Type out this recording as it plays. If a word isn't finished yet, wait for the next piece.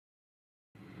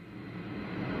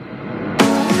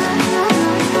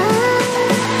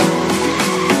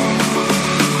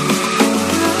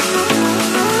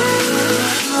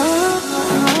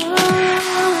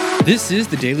This is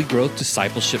the Daily Growth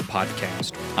Discipleship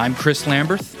Podcast. I'm Chris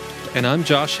Lamberth. And I'm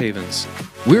Josh Havens.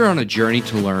 We're on a journey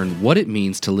to learn what it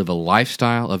means to live a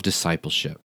lifestyle of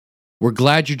discipleship. We're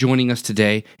glad you're joining us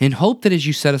today and hope that as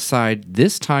you set aside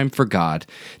this time for God,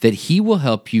 that He will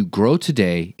help you grow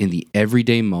today in the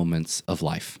everyday moments of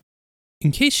life.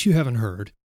 In case you haven't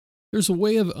heard, there's a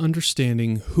way of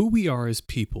understanding who we are as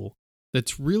people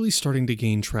that's really starting to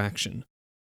gain traction.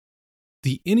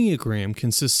 The Enneagram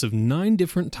consists of 9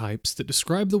 different types that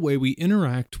describe the way we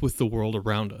interact with the world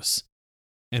around us.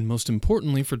 And most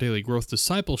importantly for daily growth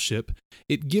discipleship,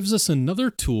 it gives us another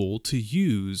tool to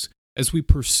use as we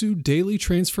pursue daily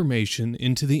transformation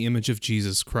into the image of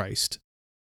Jesus Christ.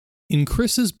 In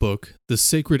Chris's book, The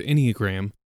Sacred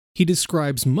Enneagram, he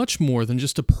describes much more than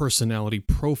just a personality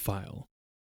profile.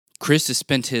 Chris has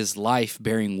spent his life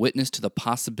bearing witness to the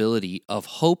possibility of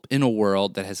hope in a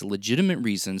world that has legitimate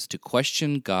reasons to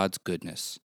question God's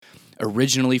goodness.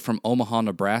 Originally from Omaha,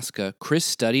 Nebraska, Chris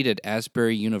studied at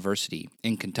Asbury University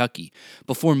in Kentucky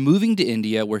before moving to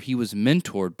India, where he was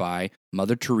mentored by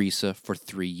Mother Teresa for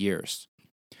 3 years.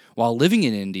 While living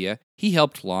in India, he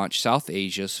helped launch South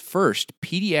Asia's first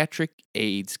pediatric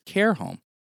AIDS care home,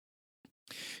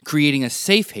 creating a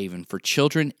safe haven for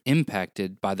children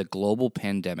impacted by the global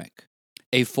pandemic.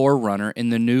 A forerunner in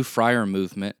the New Friar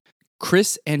movement,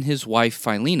 Chris and his wife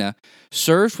Philemia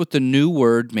served with the New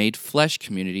Word Made Flesh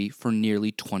community for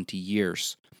nearly 20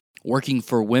 years, working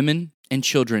for women and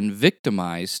children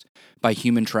victimized by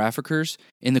human traffickers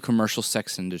in the commercial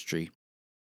sex industry.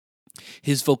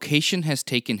 His vocation has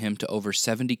taken him to over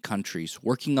 70 countries,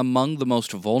 working among the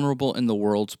most vulnerable in the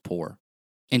world's poor.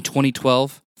 In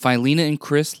 2012, Philemia and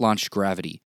Chris launched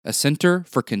Gravity, a center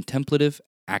for contemplative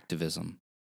activism.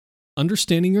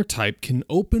 Understanding your type can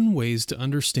open ways to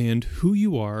understand who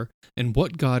you are and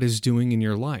what God is doing in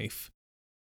your life.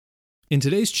 In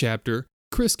today's chapter,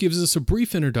 Chris gives us a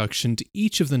brief introduction to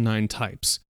each of the 9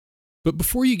 types. But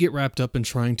before you get wrapped up in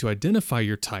trying to identify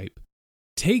your type,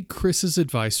 take Chris's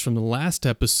advice from the last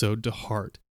episode to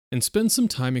heart and spend some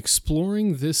time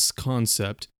exploring this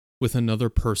concept with another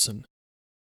person.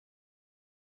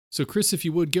 So Chris, if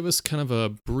you would, give us kind of a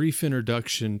brief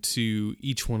introduction to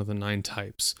each one of the 9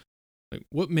 types. Like,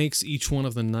 what makes each one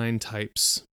of the 9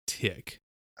 types tick?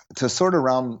 To sort of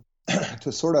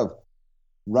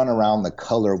run around the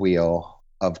color wheel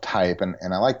of type, and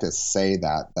I like to say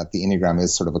that the Enneagram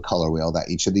is sort of a color wheel, that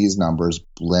each of these numbers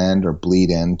blend or bleed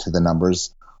into the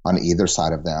numbers on either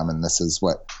side of them, and this is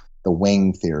what the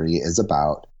wing theory is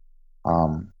about.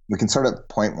 We can start at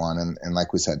point 1, and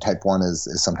like we said, type 1 is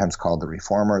sometimes called the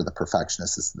reformer, the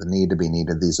perfectionist. This is the need to be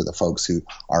needed. These are the folks who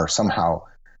are somehow,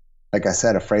 like I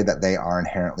said, afraid that they are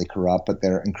inherently corrupt, but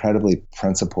they're incredibly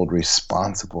principled,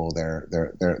 responsible. Their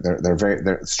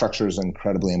structure is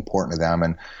incredibly important to them,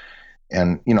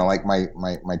 and you know, like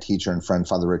my teacher and friend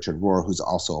Father Richard Rohr, who's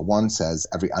also a 1, says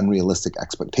every unrealistic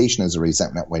expectation is a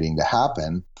resentment waiting to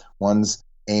happen. Ones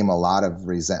aim a lot of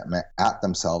resentment at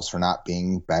themselves for not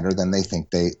being better than they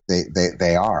think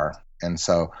they are. And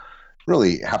so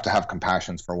really have to have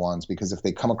compassion for 1s, because if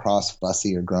they come across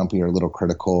fussy or grumpy or a little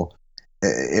critical,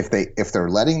 if they're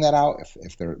letting that out,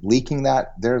 if they're leaking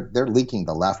that, they're leaking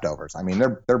the leftovers. I mean,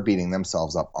 they're beating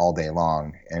themselves up all day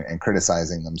long and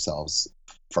criticizing themselves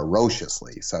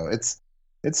ferociously. So it's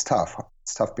tough.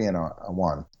 It's tough being a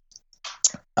 1.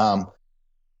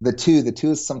 The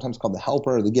 2 is sometimes called the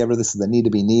helper or the giver. This is the need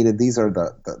to be needed. These are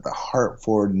the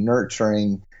heart-forward,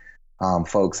 nurturing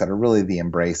folks that are really the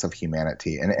embrace of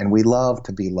humanity. And we love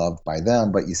to be loved by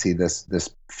them, but you see this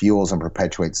fuels and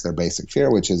perpetuates their basic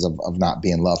fear, which is of not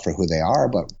being loved for who they are,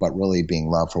 but really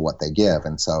being loved for what they give.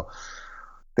 And so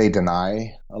they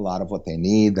deny a lot of what they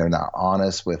need. They're not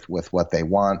honest with what they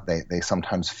want. They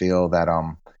sometimes feel that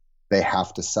they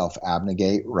have to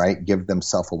self-abnegate, right? Give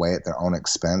themselves away at their own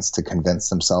expense to convince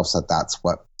themselves that that's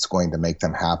what's going to make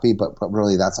them happy. But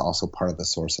really, that's also part of the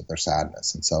source of their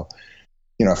sadness. And so,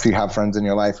 you know, if you have friends in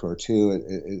your life who are 2,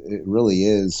 it really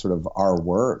is sort of our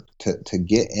work to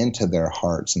get into their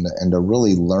hearts and to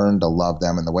really learn to love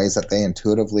them in the ways that they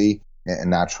intuitively and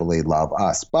naturally love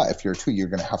us. But if you're 2, you're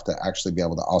going to have to actually be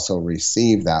able to also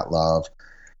receive that love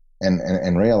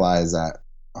and realize that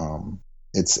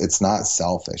it's not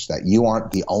selfish, that you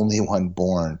aren't the only one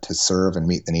born to serve and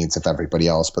meet the needs of everybody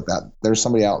else, but that there's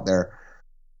somebody out there,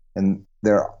 and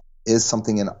there is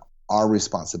something in our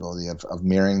responsibility of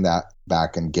mirroring that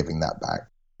back and giving that back.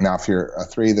 Now, if you're a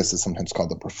 3, this is sometimes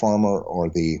called the performer or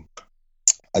the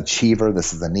achiever.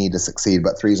 This is the need to succeed,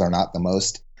 but 3s are not the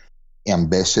most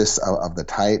ambitious of the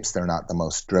types. They're not the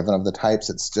most driven of the types.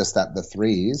 It's just that the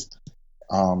 3s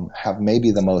have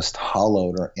maybe the most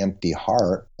hollowed or empty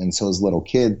heart. And so as little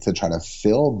kids, to try to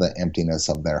fill the emptiness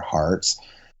of their hearts,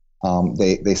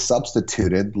 they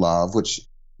substituted love, which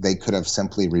they could have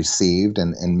simply received,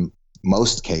 and in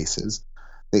most cases,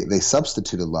 they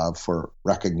substituted love for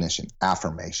recognition,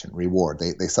 affirmation, reward.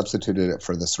 They substituted it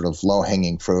for the sort of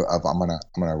low-hanging fruit of I'm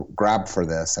gonna grab for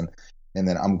this, and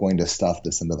then I'm going to stuff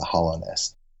this into the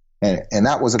hollowness. And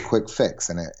that was a quick fix,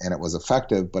 and it was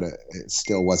effective, but it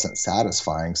still wasn't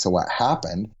satisfying. So what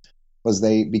happened was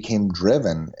they became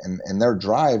driven, and their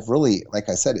drive really, like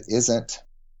I said, isn't.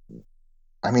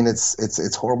 I mean,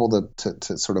 it's horrible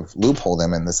to sort of loophole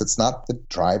them in this. It's not the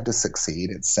drive to succeed.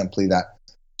 It's simply that,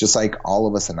 just like all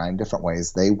of us in 9 different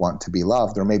ways, they want to be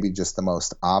loved. They're maybe just the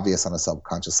most obvious on a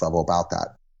subconscious level about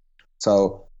that.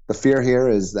 So the fear here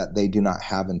is that they do not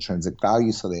have intrinsic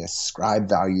value, so they ascribe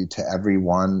value to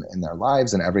everyone in their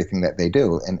lives and everything that they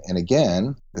do. And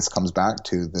again, this comes back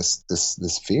to this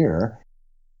fear.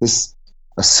 This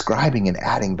ascribing and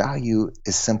adding value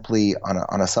is simply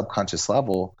on a subconscious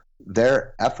level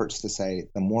their efforts to say,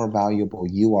 the more valuable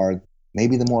you are,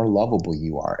 maybe the more lovable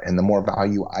you are, and the more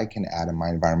value I can add in my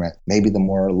environment, maybe the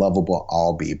more lovable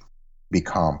I'll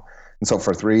become. And so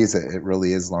for 3s, it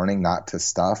really is learning not to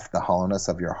stuff the hollowness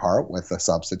of your heart with a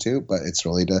substitute, but it's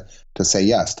really to say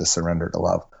yes, to surrender to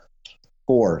love.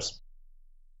 4s,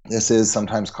 this is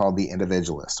sometimes called the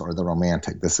individualist or the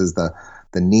romantic. This is the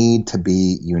need to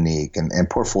be unique. And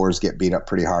poor 4s get beat up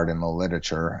pretty hard in the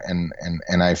literature.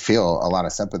 And I feel a lot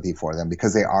of sympathy for them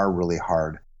because they are really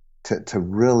hard to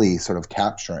really sort of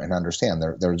capture and understand.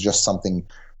 There's just something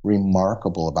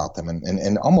remarkable about them.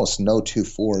 And almost no 2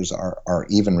 4s are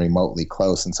even remotely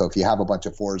close. And so if you have a bunch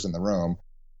of 4s in the room,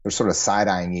 they're sort of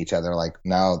side-eyeing each other like,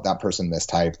 no, that person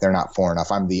mistyped. They're not 4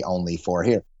 enough. I'm the only 4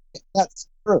 here. That's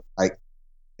true. Like,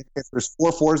 if there's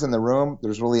 4 4s in the room,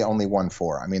 there's really only 1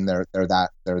 4. I mean, they're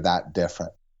that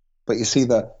different. But you see,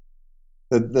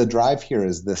 the drive here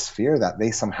is this fear that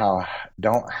they somehow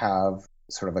don't have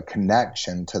sort of a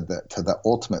connection to the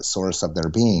ultimate source of their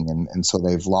being, and so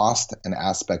they've lost an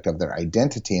aspect of their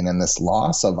identity. And in this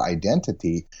loss of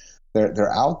identity,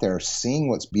 they're out there seeing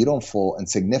what's beautiful and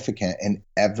significant in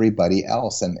everybody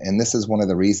else, and this is one of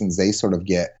the reasons they sort of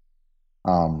get.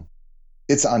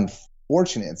 It's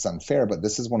unfortunate, it's unfair, but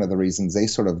this is one of the reasons they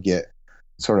sort of get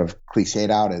sort of cliched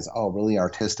out as, oh, really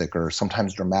artistic or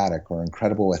sometimes dramatic or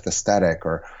incredible with aesthetic,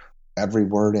 or every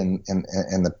word in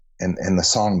the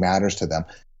song matters to them.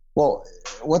 Well,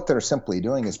 what they're simply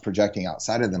doing is projecting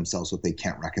outside of themselves what they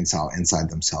can't reconcile inside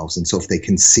themselves. And so if they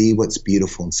can see what's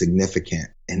beautiful and significant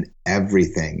in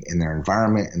everything, in their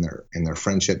environment, in their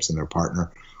friendships, and their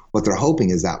partner, what they're hoping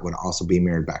is that would also be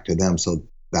mirrored back to them, so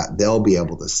that they'll be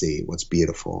able to see what's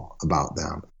beautiful about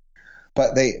them.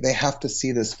 But they have to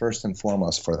see this first and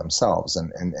foremost for themselves.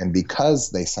 And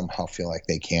because they somehow feel like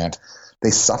they can't,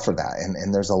 they suffer that.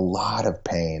 And there's a lot of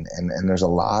pain and there's a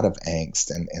lot of angst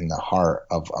in the heart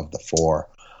of the 4.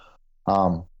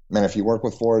 And if you work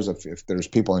with 4s, if there's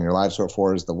people in your lives who are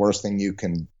 4s, the worst thing you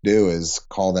can do is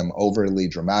call them overly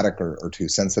dramatic or too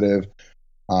sensitive.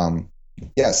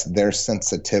 Yes, their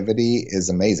sensitivity is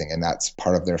amazing, and that's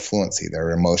part of their fluency.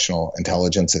 Their emotional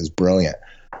intelligence is brilliant,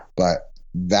 but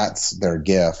that's their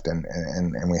gift, and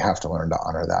we have to learn to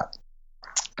honor that.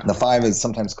 The 5 is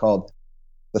sometimes called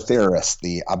the theorist,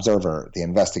 the observer, the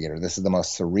investigator. This is the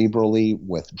most cerebrally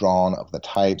withdrawn of the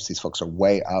types. These folks are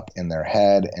way up in their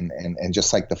head, and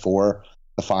just like the 4,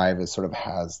 the 5 is sort of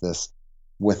has this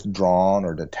withdrawn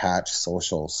or detached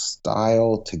social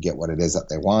style to get what it is that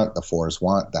they want. The 4s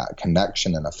want that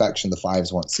connection and affection. The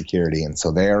 5s want security. And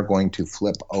so they are going to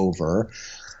flip over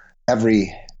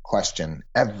every question,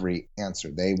 every answer.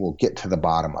 They will get to the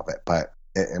bottom of it, but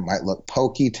it might look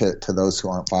pokey to those who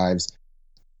aren't 5s.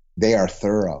 They are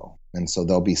thorough. And so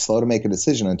they'll be slow to make a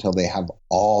decision until they have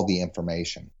all the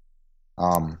information.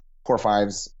 Poor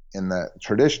 5s in the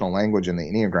traditional language in the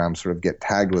Enneagram sort of get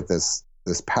tagged with this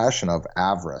passion of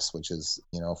avarice, which is,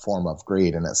 a form of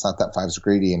greed. And it's not that 5's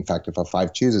greedy. In fact, if a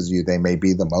 5 chooses you, they may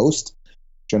be the most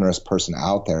generous person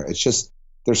out there. It's just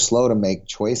they're slow to make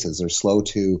choices. They're slow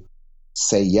to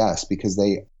say yes because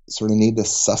they sort of need to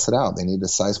suss it out. They need to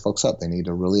size folks up. They need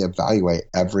to really evaluate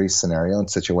every scenario and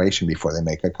situation before they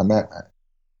make a commitment.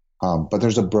 But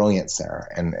there's a brilliance there,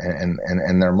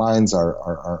 and their minds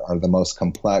are the most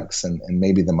complex and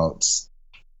maybe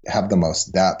have the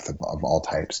most depth of all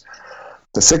types.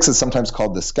 The 6 is sometimes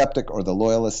called the skeptic or the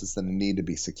loyalist. It's the need to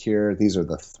be secure. These are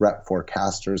the threat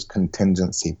forecasters,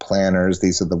 contingency planners.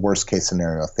 These are the worst case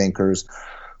scenario thinkers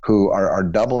who are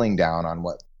doubling down on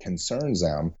what concerns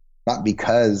them, not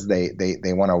because they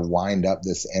want to wind up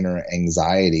this inner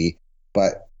anxiety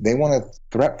but they want to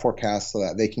threat forecast so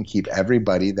that they can keep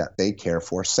everybody that they care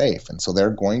for safe. And so they're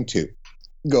going to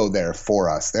go there for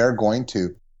us. They're going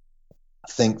to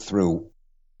think through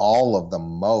all of the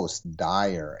most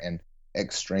dire and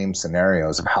extreme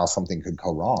scenarios of how something could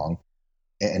go wrong.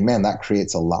 And man, that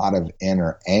creates a lot of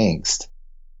inner angst.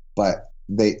 But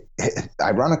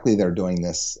ironically, they're doing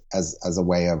this as a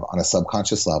way of, on a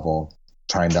subconscious level,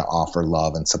 trying to offer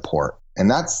love and support. And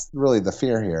that's really the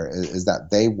fear here, is that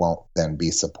they won't then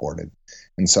be supported.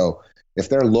 And so if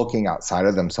they're looking outside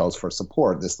of themselves for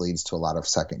support, this leads to a lot of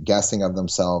second guessing of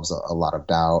themselves, a lot of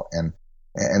doubt. And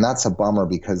that's a bummer,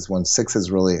 because when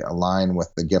sixes really align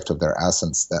with the gift of their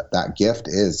essence, that gift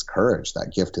is courage.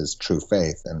 That gift is true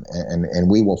faith,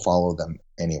 and we will follow them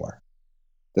anywhere.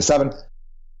 The seven,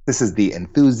 this is the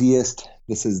enthusiast.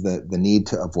 This is the need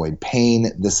to avoid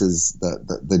pain. This is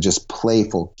the just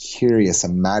playful, curious,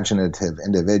 imaginative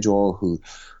individual who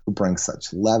brings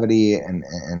such levity and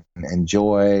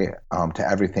joy to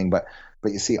everything. But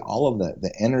you see, all of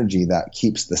the energy that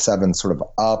keeps the seven sort of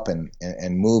up and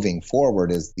moving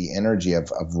forward is the energy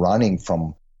of running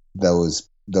from those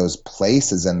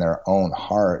places in their own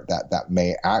heart that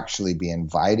may actually be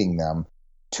inviting them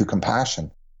to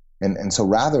compassion. And so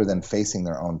rather than facing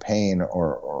their own pain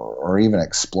or even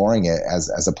exploring it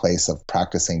as a place of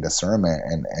practicing discernment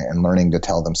and learning to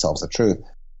tell themselves the truth,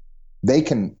 they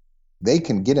can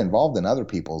get involved in other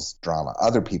people's drama,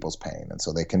 other people's pain. And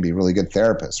so they can be really good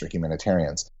therapists or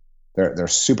humanitarians. They're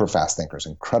super fast thinkers,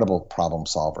 incredible problem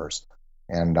solvers.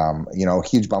 And, a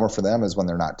huge bummer for them is when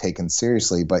they're not taken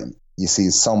seriously. But you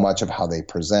see, so much of how they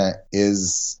present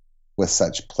is with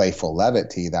such playful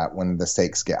levity that when the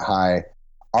stakes get high,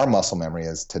 our muscle memory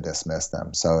is to dismiss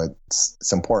them. So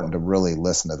it's important to really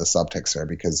listen to the subtext there,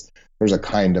 because there's a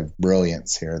kind of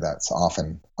brilliance here that's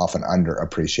often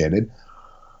underappreciated.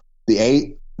 The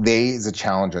eight is a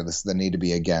challenger. This is the need to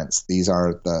be against. These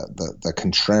are the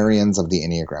contrarians of the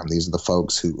Enneagram. These are the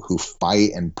folks who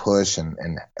fight and push and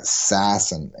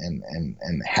sass and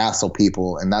hassle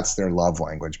people, and that's their love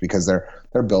language, because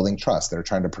they're building trust. They're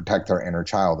trying to protect their inner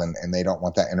child, and they don't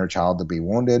want that inner child to be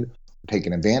wounded or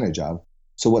taken advantage of.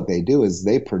 So what they do is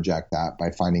they project that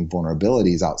by finding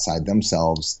vulnerabilities outside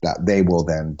themselves that they will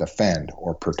then defend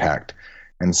or protect.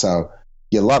 And so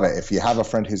you love it. If you have a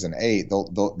friend who's an eight,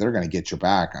 they're going to get your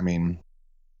back. I mean,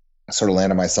 I sort of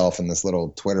landed myself in this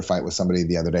little Twitter fight with somebody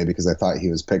the other day because I thought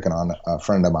he was picking on a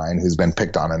friend of mine who's been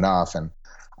picked on enough. And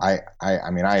I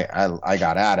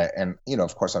got at it. And,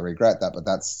 of course I regret that, but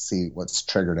that's what's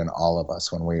triggered in all of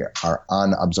us when we are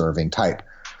unobserving type.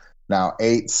 Now,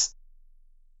 eights,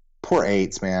 poor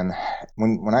eights, man.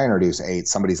 When I introduce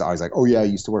eights, somebody's always like, oh yeah, I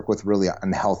used to work with really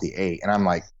unhealthy eight. And I'm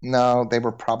like, no, they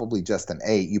were probably just an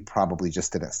eight. You probably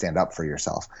just didn't stand up for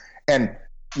yourself. And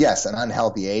yes, an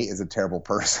unhealthy eight is a terrible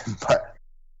person, but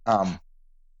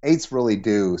eights really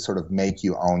do sort of make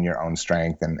you own your own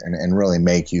strength and really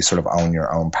make you sort of own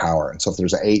your own power. And so if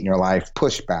there's an eight in your life,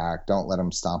 push back. Don't let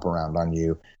them stomp around on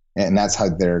you. And that's how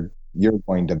you're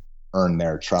going to earn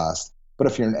their trust. But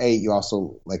if you're an eight, you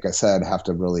also, like I said, have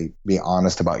to really be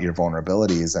honest about your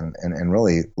vulnerabilities and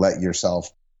really let yourself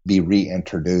be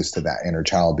reintroduced to that inner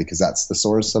child, because that's the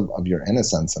source of your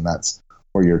innocence, and that's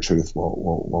where your truth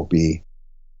will be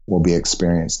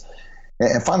experienced.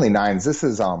 And finally, nines, this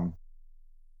is the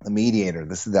mediator,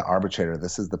 this is the arbitrator,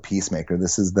 this is the peacemaker,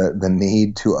 this is the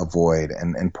need to avoid.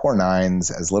 And poor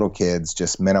nines, as little kids,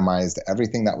 just minimized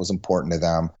everything that was important to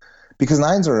them. Because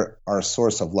nines are a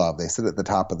source of love. They sit at the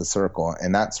top of the circle,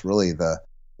 and that's really the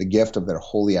gift of their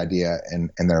holy idea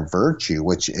and their virtue,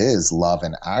 which is love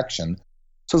in action.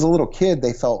 So as a little kid,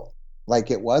 they felt like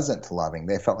it wasn't loving.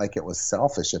 They felt like it was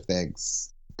selfish if they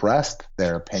expressed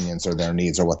their opinions or their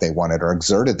needs or what they wanted or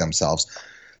exerted themselves.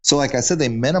 So like I said, they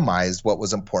minimized what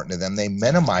was important to them. They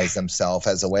minimized themselves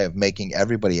as a way of making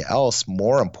everybody else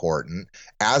more important,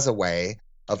 as a way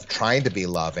of trying to be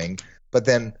loving, but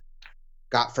then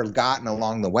got forgotten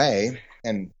along the way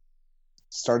and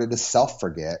started to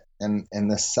self-forget. And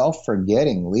the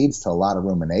self-forgetting leads to a lot of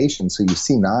rumination. So you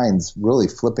see nines really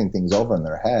flipping things over in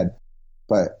their head,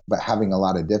 but having a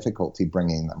lot of difficulty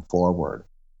bringing them forward.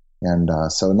 And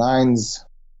so nines,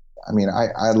 I mean,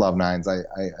 I love nines. I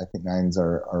think nines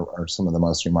are some of the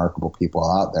most remarkable people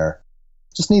out there.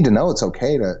 Just need to know it's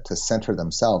okay to center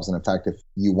themselves. And in fact, if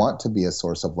you want to be a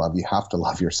source of love, you have to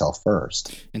love yourself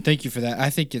first. And thank you for that. I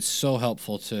think it's so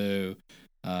helpful to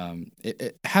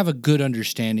have a good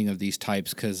understanding of these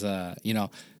types, because, I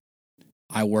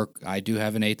do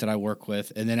have an eight that I work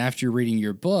with. And then after you're reading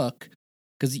your book,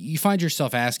 because you find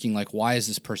yourself asking, like, why is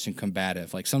this person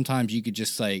combative? Like sometimes you could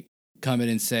just like come in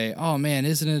and say, "Oh man,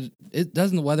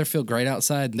 doesn't the weather feel great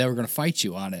outside?" And they were going to fight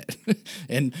you on it.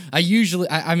 And I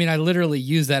literally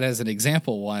used that as an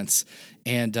example once.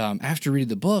 And after reading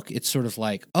the book, it's sort of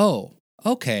like, oh,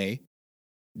 okay,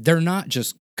 they're not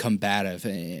just combative,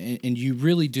 and you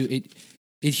really do it.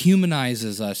 It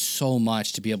humanizes us so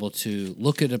much to be able to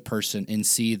look at a person and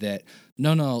see that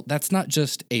no, that's not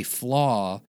just a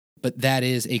flaw, but that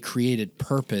is a created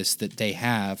purpose that they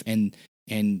have, and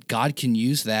God can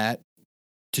use that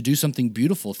to do something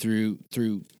beautiful through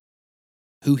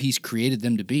who He's created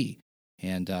them to be.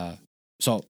 And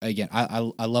so again,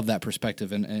 I love that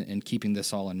perspective and keeping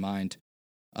this all in mind.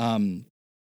 I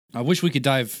wish we could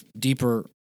dive deeper.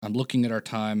 I'm looking at our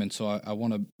time, and so I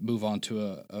want to move on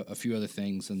to a few other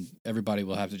things, and everybody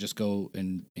will have to just go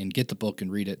and get the book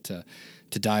and read it to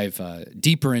dive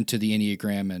deeper into the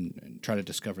Enneagram and try to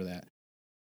discover that.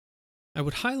 I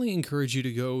would highly encourage you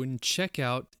to go and check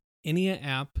out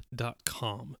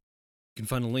enneaapp.com. You can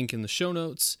find a link in the show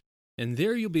notes, and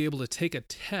there you'll be able to take a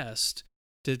test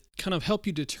to kind of help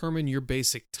you determine your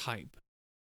basic type.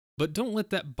 But don't let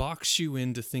that box you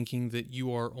into thinking that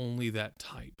you are only that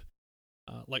type.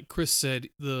 Like Chris said,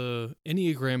 the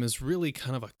Enneagram is really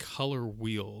kind of a color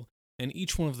wheel, and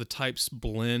each one of the types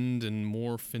blend and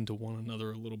morph into one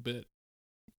another a little bit.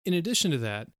 In addition to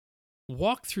that,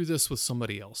 walk through this with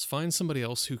somebody else. Find somebody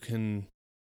else who can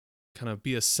kind of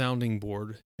be a sounding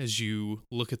board as you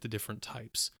look at the different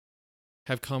types.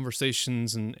 Have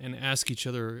conversations and ask each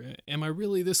other, am I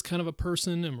really this kind of a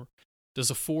person?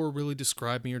 Does a 4 really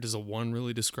describe me, or does a 1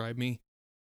 really describe me?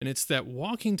 And it's that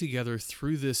walking together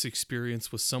through this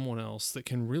experience with someone else that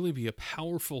can really be a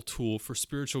powerful tool for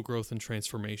spiritual growth and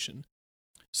transformation.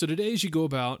 So today, as you go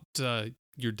about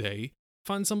your day,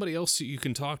 find somebody else that you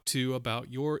can talk to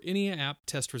about your Enneapp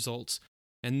test results,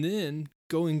 and then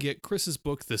go and get Chris's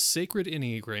book, The Sacred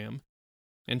Enneagram,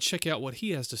 and check out what he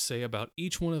has to say about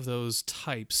each one of those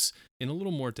types in a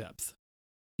little more depth.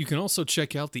 You can also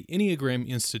check out the Enneagram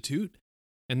Institute,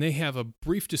 and they have a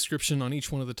brief description on each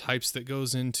one of the types that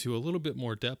goes into a little bit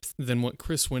more depth than what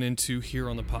Chris went into here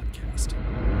on the podcast.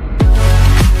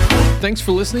 Thanks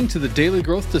for listening to the Daily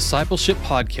Growth Discipleship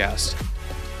Podcast.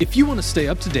 If you want to stay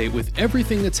up to date with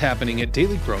everything that's happening at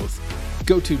Daily Growth,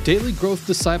 go to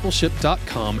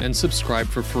dailygrowthdiscipleship.com and subscribe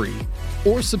for free.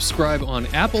 Or subscribe on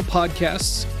Apple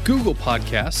Podcasts, Google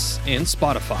Podcasts, and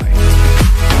Spotify.